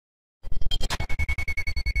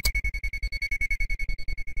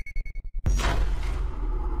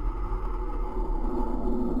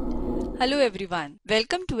Hello everyone,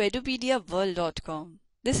 welcome to edupediaworld.com.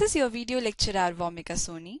 This is your video lecturer Vomika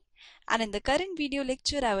Soni, and in the current video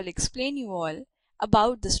lecture I will explain you all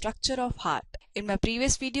about the structure of heart. In my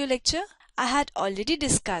previous video lecture I had already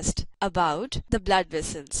discussed about the blood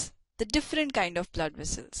vessels, the different kind of blood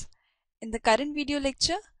vessels. In the current video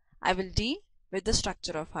lecture I will deal with the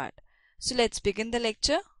structure of heart. So let's begin the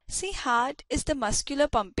lecture. See, heart is the muscular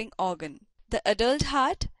pumping organ. The adult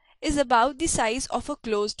heart is about the size of a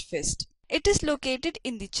closed fist. It is located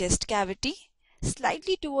in the chest cavity,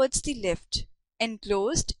 slightly towards the left,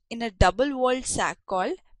 enclosed in a double-walled sac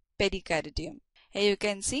called pericardium. Here you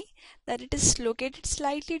can see that it is located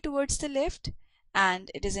slightly towards the left and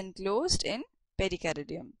it is enclosed in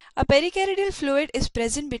pericardium. A pericardial fluid is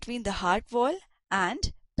present between the heart wall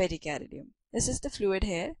and pericardium. This is the fluid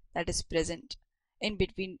here that is present in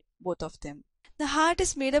between both of them. The heart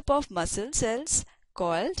is made up of muscle cells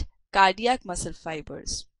called cardiac muscle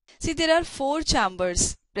fibers. See, there are 4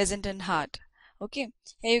 chambers present in heart. Okay,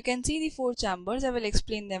 here you can see the 4 chambers. I will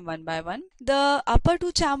explain them one by one. The upper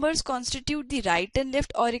 2 chambers constitute the right and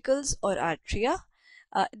left auricles or atria.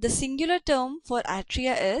 The singular term for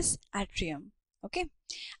atria is atrium. Okay,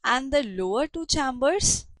 and the lower 2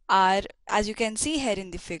 chambers are, as you can see here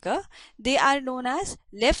in the figure, they are known as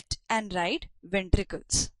left and right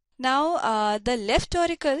ventricles. Now, the left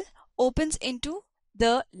auricle opens into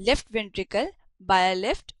the left ventricle by a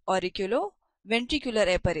left auriculo-ventricular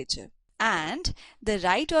aperture, and the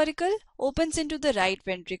right auricle opens into the right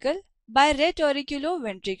ventricle by right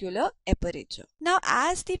auriculo-ventricular aperture. Now,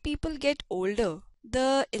 as the people get older,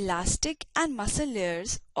 the elastic and muscle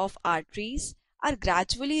layers of arteries are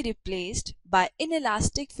gradually replaced by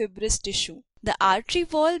inelastic fibrous tissue. The artery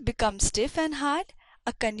wall becomes stiff and hard,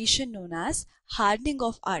 a condition known as hardening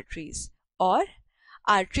of arteries or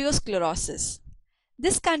arteriosclerosis.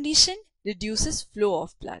 This condition reduces flow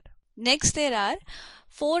of blood. Next, there are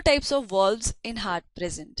 4 types of valves in heart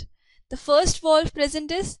present. The first valve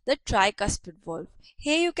present is the tricuspid valve.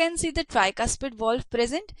 Here you can see the tricuspid valve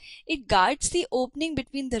present. It guards the opening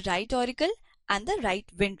between the right auricle and the right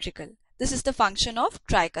ventricle. This is the function of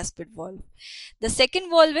tricuspid valve. The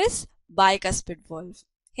second valve is bicuspid valve.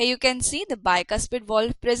 Here you can see the bicuspid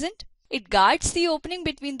valve present. It guards the opening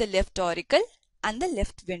between the left auricle and the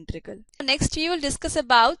left ventricle. Next, we will discuss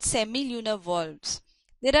about semilunar valves.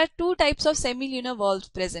 There are 2 types of semilunar valves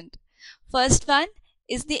present. First one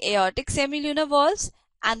is the aortic semilunar valves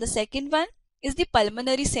and the second one is the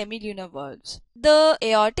pulmonary semilunar valves. The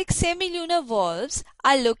aortic semilunar valves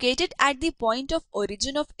are located at the point of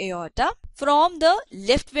origin of aorta from the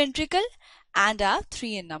left ventricle and are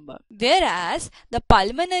 3 in number, whereas the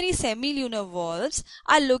pulmonary semilunar valves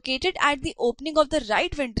are located at the opening of the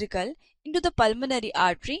right ventricle into the pulmonary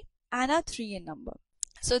artery and are 3 in number.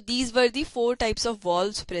 So these were the 4 types of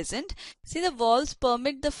valves present. See, the valves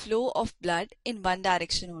permit the flow of blood in one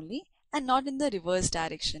direction only and not in the reverse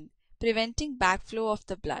direction, preventing backflow of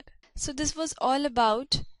the blood. So this was all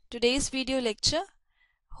about today's video lecture.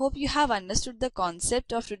 Hope you have understood the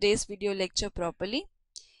concept of today's video lecture properly.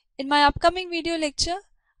 In my upcoming video lecture,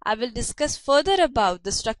 I will discuss further about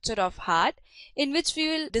the structure of heart, in which we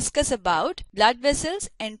will discuss about blood vessels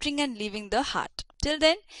entering and leaving the heart. Till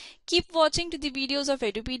then, keep watching to the videos of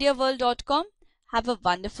edupediaworld.com. Have a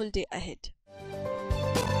wonderful day ahead.